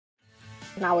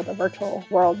Now with the virtual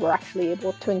world, we're actually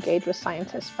able to engage with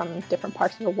scientists from different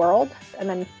parts of the world and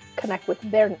then connect with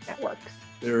their networks.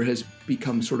 There has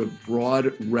become sort of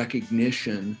broad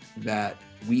recognition that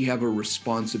we have a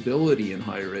responsibility in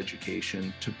higher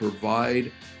education to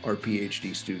provide our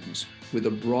PhD students with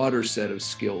a broader set of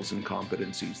skills and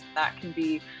competencies. That can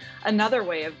be another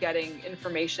way of getting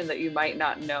information that you might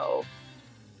not know.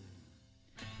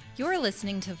 You're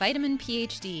listening to Vitamin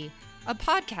PhD, a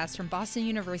podcast from Boston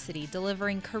University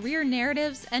delivering career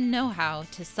narratives and know-how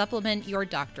to supplement your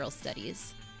doctoral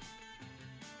studies.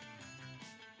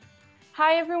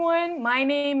 Hi everyone, my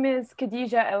name is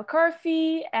Khadija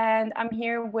El-Karfi and I'm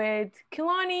here with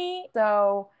Kilani.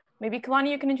 So maybe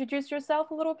Kilani, you can introduce yourself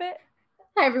a little bit.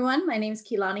 Hi everyone, my name is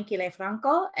Kilani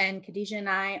Kile-Franco and Khadija and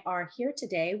I are here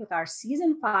today with our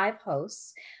season 5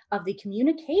 hosts of the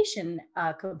communication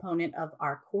component of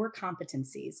our core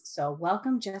competencies. So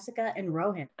welcome Jessica and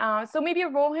Rohan. So maybe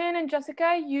Rohan and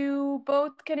Jessica, you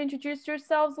both can introduce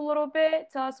yourselves a little bit.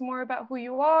 Tell us more about who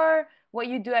you are, what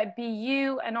you do at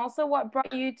BU, and also what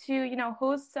brought you to,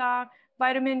 host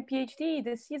Vitamin PhD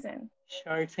this season.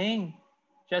 Sure thing.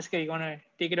 Jessica, you want to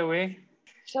take it away?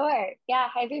 Sure. Yeah.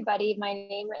 Hi, everybody. My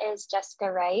name is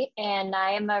Jessica Wright, and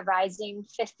I am a rising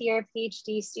fifth-year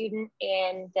PhD student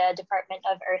in the Department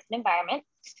of Earth and Environment.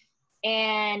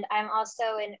 And I'm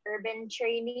also an urban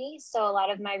trainee. So a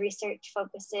lot of my research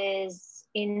focuses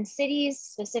in cities,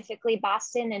 specifically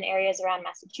Boston and areas around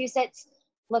Massachusetts,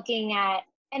 looking at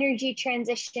energy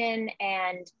transition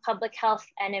and public health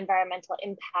and environmental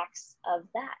impacts of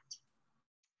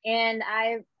that. And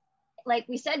like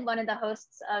we said, one of the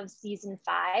hosts of season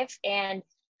 5, and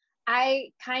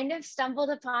I kind of stumbled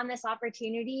upon this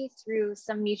opportunity through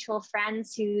some mutual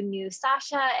friends who knew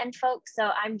Sasha and folks.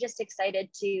 So I'm just excited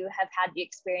to have had the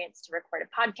experience to record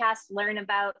a podcast, learn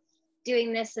about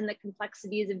doing this and the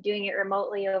complexities of doing it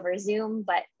remotely over Zoom,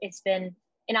 but it's been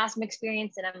an awesome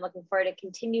experience and I'm looking forward to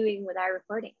continuing with our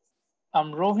recordings.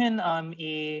 I'm Rohan. I'm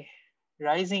a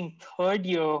rising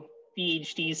third-year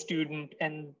PhD student,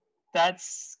 and that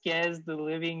scares the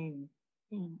living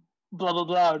blah, blah,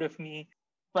 blah out of me.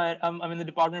 But I'm in the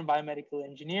Department of Biomedical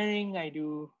Engineering. I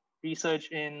do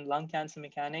research in lung cancer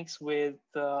mechanics with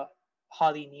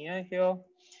Holly Nia here.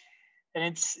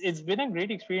 And it's been a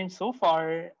great experience so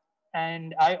far.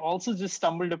 And I also just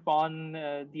stumbled upon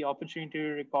the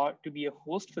opportunity to be a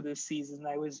host for this season.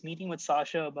 I was meeting with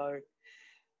Sasha about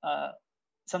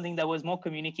something that was more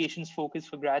communications focused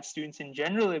for grad students in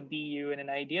general at BU, and an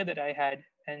idea that I had.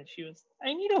 And she was,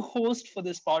 I need a host for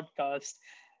this podcast.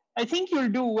 I think you'll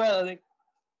do well. Like,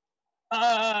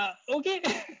 okay.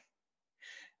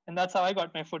 And that's how I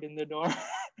got my foot in the door.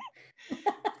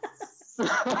 So,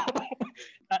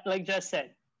 like Jess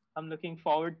said, I'm looking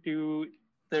forward to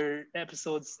the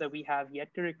episodes that we have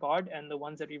yet to record, and the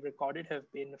ones that we've recorded have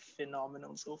been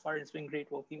phenomenal so far. It's been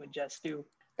great working with Jess too.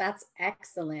 That's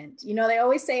excellent. They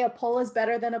always say a pull is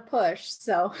better than a push.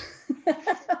 So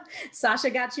Sasha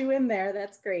got you in there.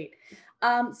 That's great.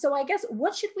 So I guess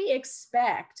what should we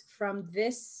expect from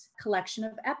this collection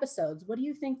of episodes? What do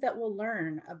you think that we'll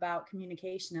learn about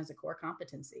communication as a core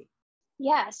competency?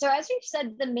 Yeah, so as we've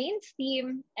said, the main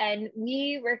theme, and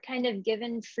we were kind of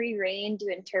given free rein to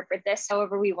interpret this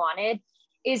however we wanted,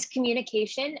 is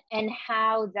communication and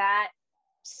how that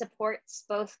supports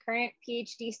both current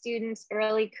PhD students,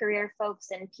 early career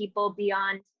folks, and people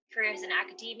beyond careers in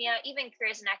academia, even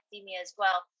careers in academia as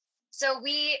well. So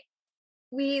we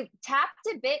tapped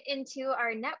a bit into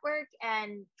our network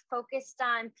and focused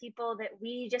on people that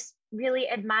we just really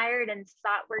admired and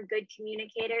thought were good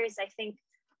communicators. I think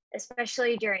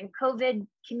especially during COVID,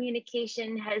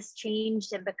 communication has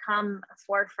changed and become a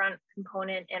forefront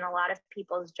component in a lot of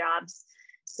people's jobs.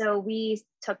 So we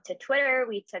took to Twitter,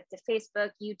 we took to Facebook,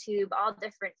 YouTube, all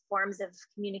different forms of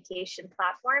communication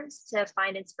platforms to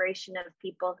find inspiration of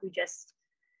people who just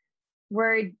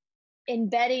were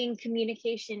embedding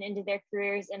communication into their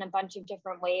careers in a bunch of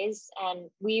different ways. And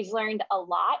we've learned a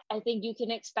lot. I think you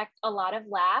can expect a lot of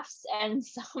laughs and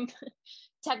some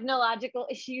technological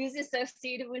issues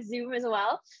associated with Zoom as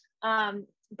well.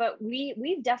 But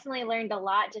we've definitely learned a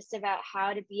lot just about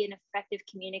how to be an effective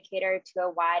communicator to a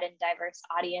wide and diverse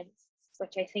audience,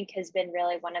 which I think has been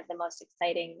really one of the most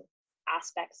exciting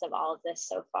aspects of all of this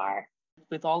so far.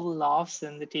 With all the laughs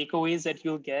and the takeaways that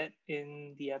you'll get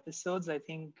in the episodes, I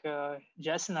think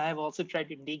Jess and I have also tried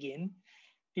to dig in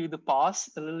to the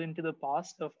past, a little into the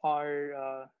past of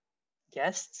our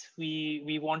guests.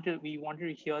 We wanted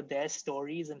to hear their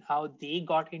stories and how they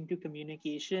got into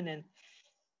communication and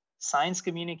science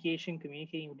communication,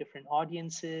 communicating with different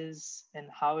audiences, and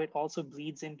how it also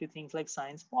bleeds into things like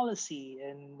science policy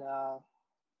and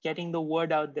getting the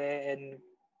word out there and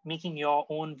making your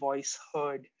own voice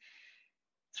heard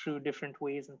through different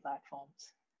ways and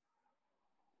platforms.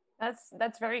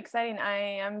 That's very exciting. I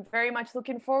am very much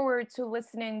looking forward to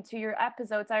listening to your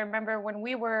episodes. I remember when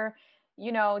we were,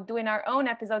 doing our own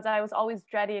episodes, I was always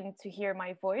dreading to hear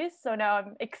my voice. So now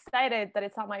I'm excited that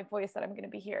it's not my voice that I'm going to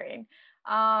be hearing.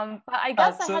 But I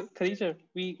guess Khadija,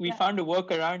 we found a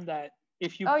work around that.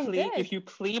 If you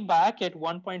play back at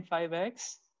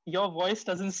 1.5x, your voice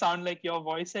doesn't sound like your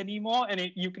voice anymore,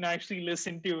 and you can actually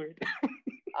listen to it.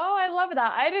 Oh, I love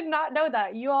that. I did not know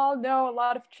that. You all know a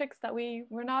lot of tricks that we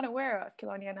were not aware of,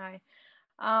 Kilonia and I.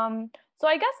 So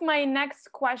I guess my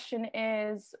next question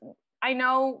is, I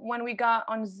know when we got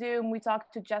on Zoom, we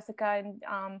talked to Jessica,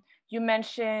 and you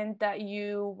mentioned that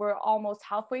you were almost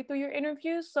halfway through your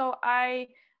interview. So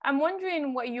I'm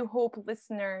wondering what you hope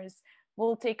listeners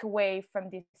will take away from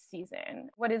this season.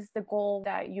 What is the goal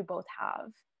that you both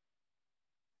have?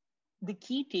 The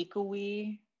key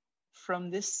takeaway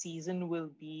from this season will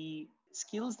be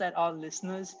skills that our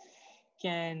listeners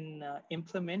can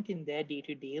implement in their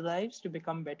day-to-day lives to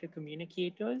become better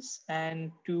communicators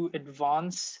and to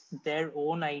advance their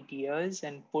own ideas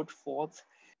and put forth,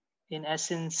 in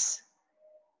essence,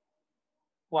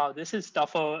 wow, this is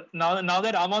tougher. Now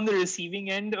that I'm on the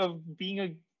receiving end of being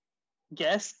a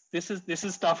guest, this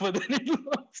is tougher than it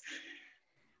was.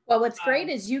 Well, what's great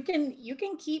is you can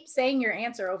keep saying your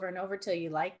answer over and over till you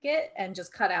like it and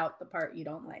just cut out the part you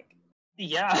don't like.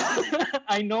 Yeah,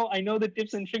 I know the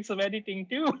tips and tricks of editing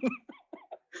too.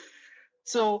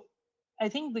 So I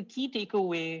think the key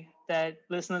takeaway that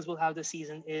listeners will have this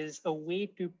season is a way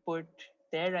to put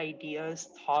their ideas,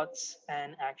 thoughts,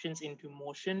 and actions into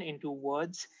motion, into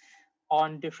words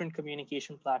on different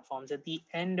communication platforms. At the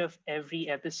end of every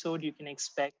episode, you can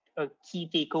expect a key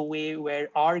takeaway where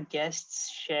our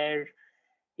guests share,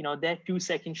 their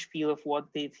 2-second spiel of what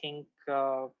they think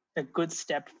a good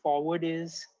step forward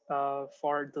is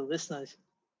for the listeners.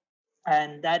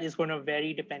 And that is going to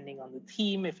vary depending on the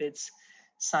theme. If it's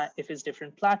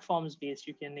different platforms based,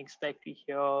 you can expect to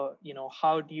hear,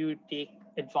 how do you take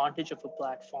advantage of a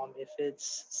platform? If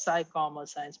it's SciComm or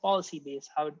science policy based,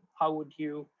 how would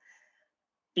you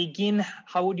begin?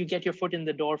 How would you get your foot in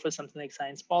the door for something like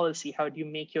science policy? How do you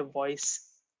make your voice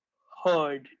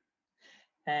heard?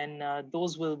 And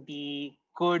those will be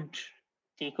good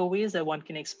takeaways that one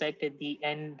can expect at the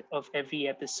end of every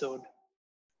episode.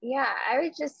 Yeah, I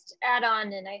would just add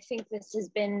on, and I think this has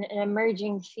been an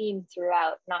emerging theme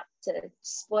throughout, not to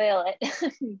spoil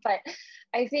it, but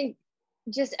I think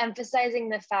just emphasizing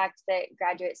the fact that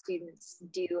graduate students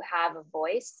do have a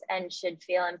voice and should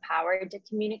feel empowered to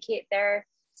communicate their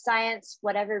science,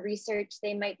 whatever research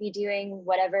they might be doing,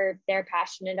 whatever they're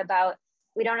passionate about.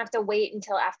 We don't have to wait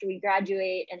until after we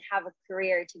graduate and have a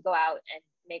career to go out and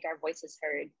make our voices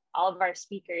heard. All of our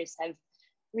speakers have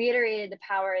reiterated the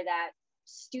power that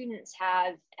students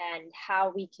have and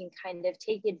how we can kind of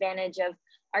take advantage of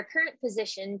our current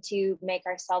position to make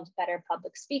ourselves better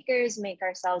public speakers, make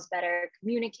ourselves better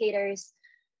communicators.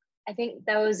 I think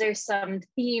those are some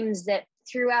themes that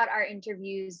throughout our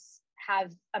interviews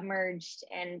have emerged,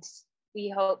 and we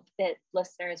hope that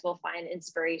listeners will find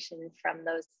inspiration from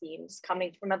those themes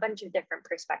coming from a bunch of different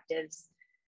perspectives.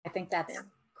 I think that's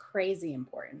crazy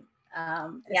important,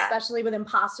 especially with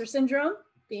imposter syndrome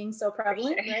being so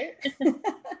prevalent, right?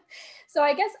 So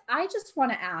I guess I just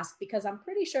want to ask, because I'm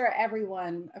pretty sure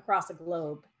everyone across the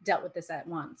globe dealt with this at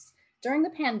once. During the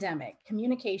pandemic,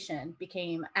 communication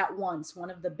became at once one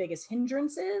of the biggest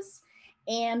hindrances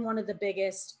and one of the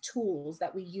biggest tools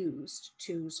that we used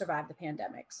to survive the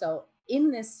pandemic. So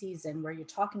in this season where you're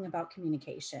talking about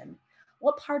communication,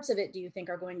 what parts of it do you think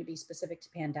are going to be specific to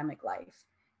pandemic life?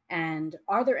 And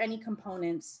are there any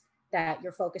components that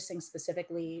you're focusing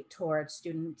specifically towards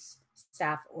students,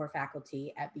 staff, or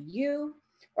faculty at BU?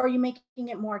 Or are you making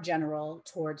it more general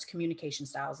towards communication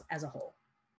styles as a whole?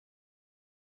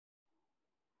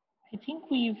 I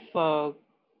think we've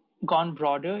gone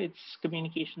broader. It's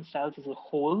communication styles as a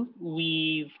whole.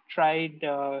 We've tried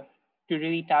to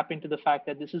really tap into the fact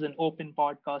that this is an open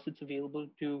podcast. It's available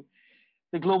to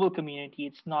the global community.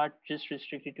 It's not just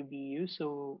restricted to BU.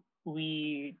 So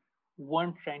we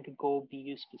weren't trying to go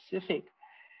BU specific.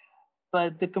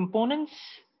 But the components,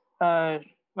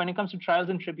 when it comes to trials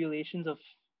and tribulations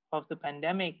of the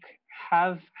pandemic,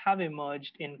 have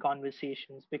emerged in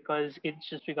conversations because it's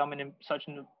just become such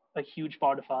a huge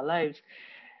part of our lives.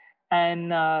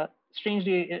 And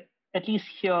strangely, at least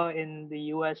here in the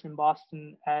US, in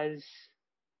Boston, as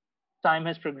time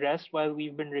has progressed while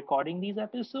we've been recording these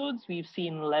episodes,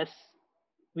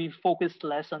 we've focused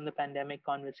less on the pandemic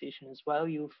conversation as well.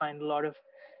 You'll find a lot of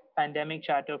pandemic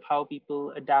chat of how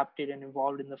people adapted and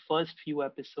evolved in the first few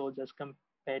episodes as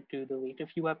compared to the later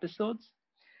few episodes.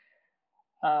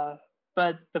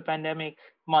 But the pandemic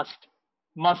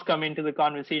must come into the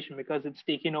conversation because it's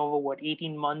taken over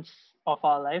 18 months of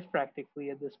our life practically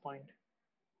at this point.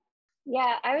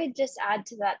 Yeah, I would just add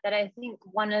to that I think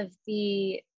one of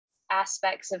the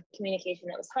aspects of communication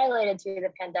that was highlighted through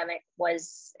the pandemic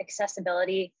was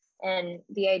accessibility, and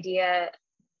the idea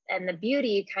and the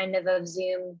beauty kind of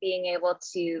Zoom being able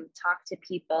to talk to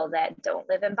people that don't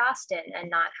live in Boston and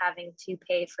not having to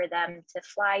pay for them to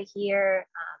fly here.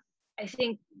 I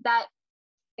think that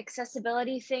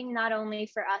accessibility thing, not only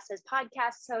for us as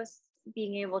podcast hosts,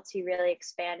 being able to really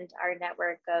expand our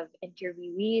network of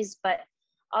interviewees, but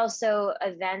also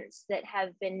events that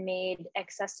have been made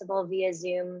accessible via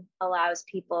Zoom allows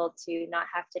people to not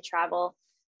have to travel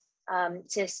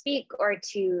to speak or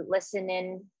to listen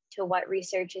in to what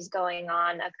research is going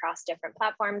on across different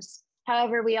platforms.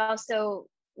 However, we also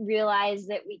realize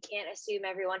that we can't assume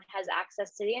everyone has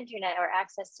access to the internet or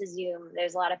access to Zoom.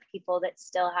 There's a lot of people that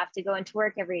still have to go into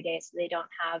work every day, so they don't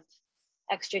have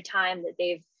extra time that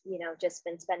they've, just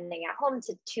been spending at home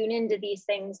to tune into these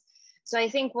things. So I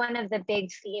think one of the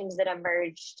big themes that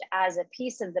emerged as a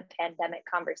piece of the pandemic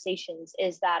conversations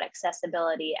is that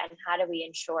accessibility, and how do we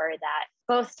ensure that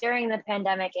both during the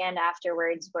pandemic and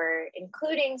afterwards, we're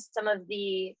including some of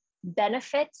the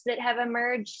benefits that have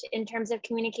emerged in terms of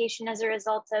communication as a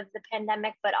result of the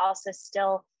pandemic, but also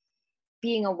still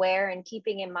being aware and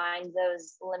keeping in mind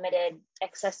those limited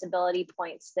accessibility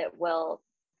points that will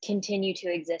continue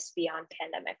to exist beyond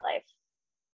pandemic life.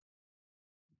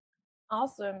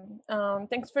 Awesome.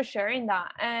 Thanks for sharing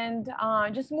that. And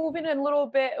just moving a little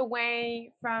bit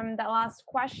away from that last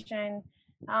question,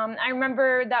 I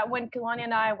remember that when Kalani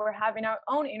and I were having our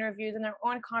own interviews and our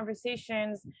own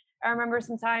conversations, I remember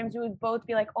sometimes we would both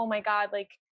be like, oh my God, like,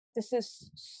 this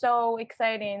is so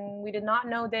exciting. We did not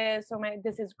know this. So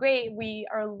this is great. We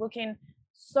are looking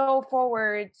so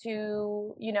forward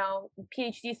to,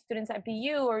 PhD students at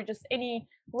BU or just any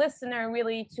listener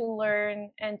really to learn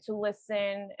and to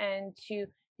listen and to,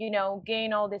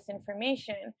 gain all this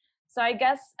information. So I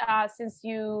guess since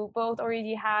you both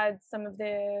already had some of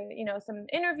the, some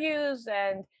interviews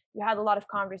and you had a lot of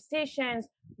conversations,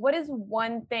 what is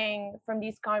one thing from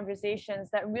these conversations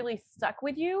that really stuck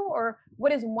with you? Or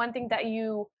what is one thing that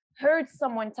you heard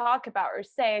someone talk about or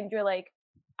say and you're like,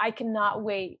 I cannot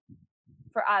wait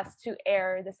for us to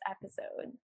air this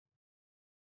episode?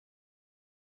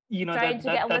 Trying to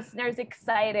get listeners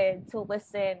excited to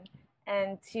listen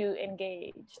and to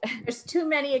engage. There's too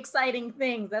many exciting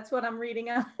things. That's what I'm reading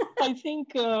up. I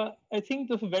think the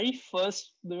very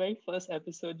first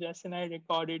episode Jess and I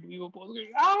recorded, we were both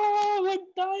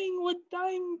going, we're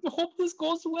dying. Hope this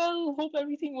goes well. Hope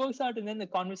everything works out. And then the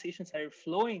conversation started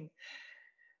flowing.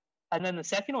 And then the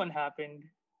second one happened.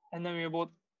 And then we were both,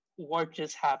 what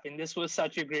just happened? This was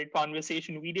such a great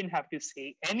conversation. We didn't have to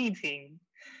say anything.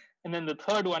 And then the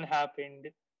third one happened.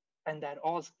 And that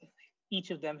also, each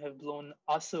of them have blown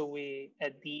us away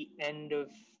at the end.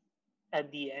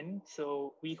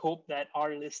 So we hope that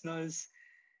our listeners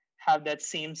have that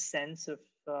same sense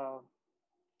of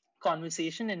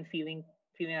conversation and feeling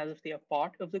as if they are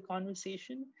part of the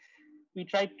conversation. We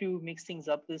tried to mix things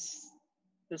up this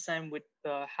time with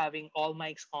having all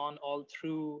mics on all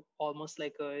through, almost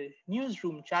like a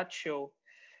newsroom chat show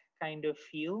kind of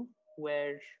feel,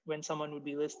 where when someone would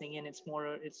be listening in, it's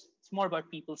more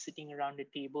about people sitting around a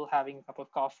table having a cup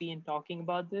of coffee and talking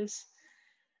about this.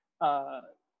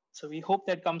 So we hope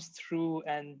that comes through,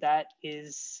 and that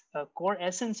is a core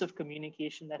essence of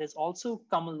communication that has also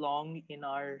come along in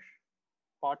our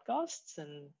podcasts.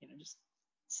 And just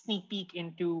sneak peek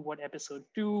into what episode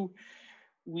 2,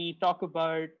 we talk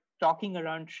about talking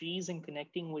around trees and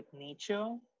connecting with nature.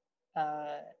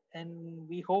 And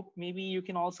we hope maybe you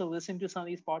can also listen to some of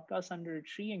these podcasts under a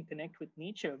tree and connect with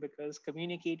nature, because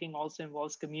communicating also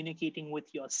involves communicating with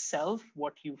yourself,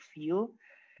 what you feel,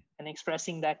 and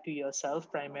expressing that to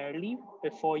yourself primarily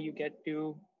before you get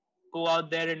to go out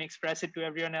there and express it to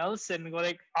everyone else and go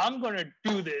like, I'm going to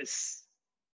do this.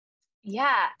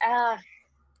 Yeah,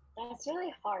 that's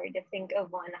really hard to think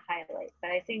of one highlight,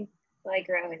 but I think, like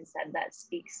Rohan said, that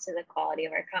speaks to the quality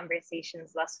of our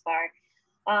conversations thus far.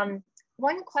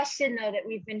 One question, though, that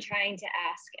we've been trying to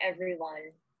ask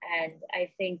everyone, and I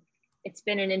think it's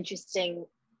been an interesting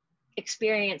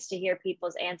experience to hear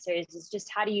people's answers, is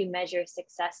just how do you measure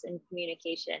success in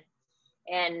communication?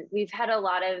 And we've had a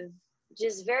lot of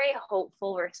just very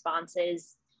hopeful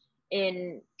responses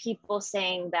in people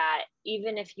saying that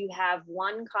even if you have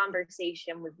one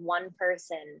conversation with one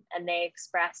person and they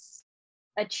express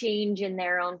a change in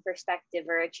their own perspective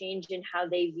or a change in how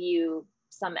they view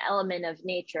some element of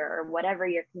nature or whatever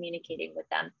you're communicating with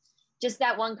them. Just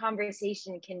that one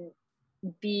conversation can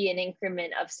be an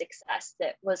increment of success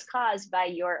that was caused by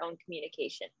your own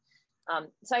communication.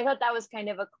 So I thought that was kind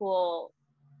of a cool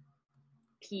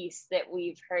piece that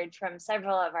we've heard from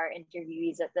several of our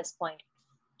interviewees at this point.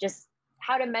 Just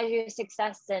how to measure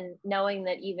success and knowing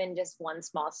that even just one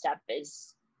small step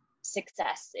is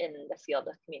success in the field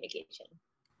of communication.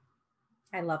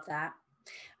 I love that.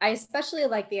 I especially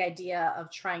like the idea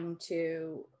of trying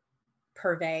to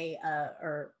purvey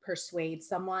or persuade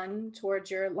someone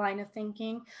towards your line of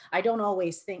thinking. I don't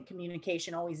always think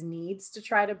communication always needs to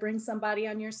try to bring somebody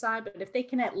on your side, but if they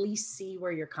can at least see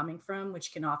where you're coming from,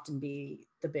 which can often be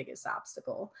the biggest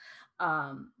obstacle,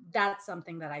 that's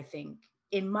something that I think,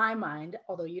 in my mind,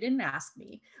 although you didn't ask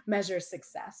me, measures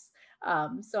success.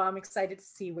 So I'm excited to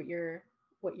see what your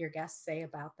guests say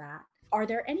about that. Are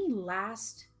there any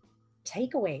last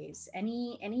takeaways,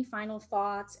 any final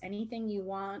thoughts, anything you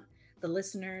want the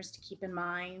listeners to keep in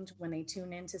mind when they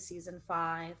tune into season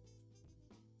 5?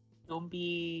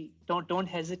 Don't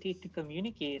hesitate to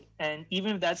communicate. And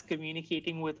even if that's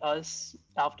communicating with us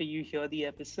after you hear the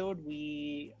episode,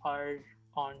 we are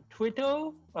on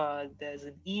Twitter. There's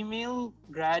an email,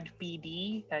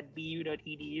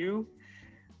 gradpd@bu.edu.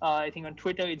 I think on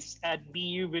Twitter it's at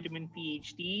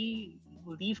BUVitaminPhD.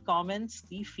 Leave comments,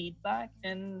 leave feedback,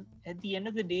 and at the end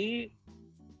of the day,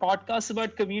 podcasts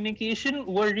about communication,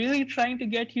 we're really trying to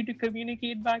get you to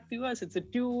communicate back to us. It's a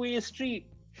two-way street.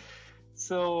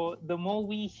 So the more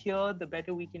we hear, the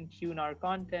better we can tune our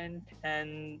content,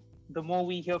 and the more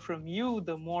we hear from you,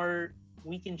 the more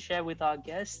we can share with our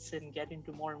guests and get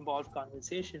into more involved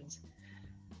conversations.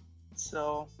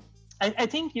 So I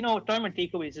think, Toyma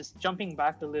takeaways, just jumping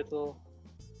back a little,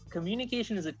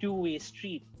 communication is a two-way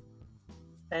street.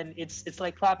 And it's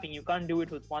like clapping. You can't do it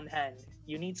with one hand.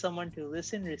 You need someone to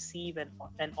listen, receive, and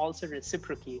also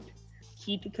reciprocate.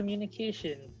 Key to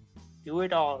communication. Do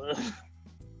it all.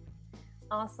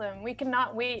 Awesome. We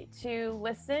cannot wait to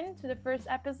listen to the first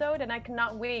episode, and I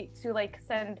cannot wait to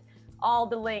send all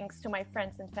the links to my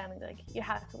friends and family. You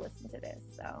have to listen to this.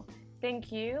 So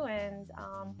thank you, and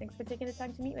thanks for taking the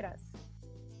time to meet with us.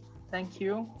 Thank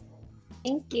you.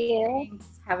 Thank you.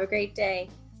 Thanks. Have a great day.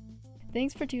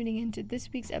 Thanks for tuning in to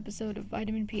this week's episode of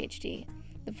Vitamin PhD.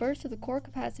 The first of the core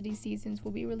capacity seasons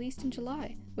will be released in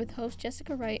July, with hosts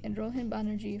Jessica Wright and Rohin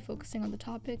Banerjee focusing on the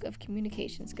topic of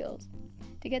communication skills.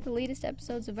 To get the latest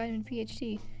episodes of Vitamin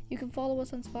PhD, you can follow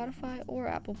us on Spotify or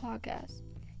Apple Podcasts.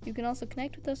 You can also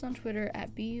connect with us on Twitter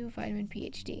at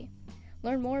BUVitaminPhD.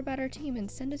 Learn more about our team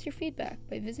and send us your feedback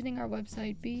by visiting our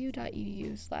website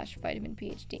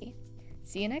bu.edu/vitaminphd.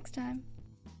 See you next time!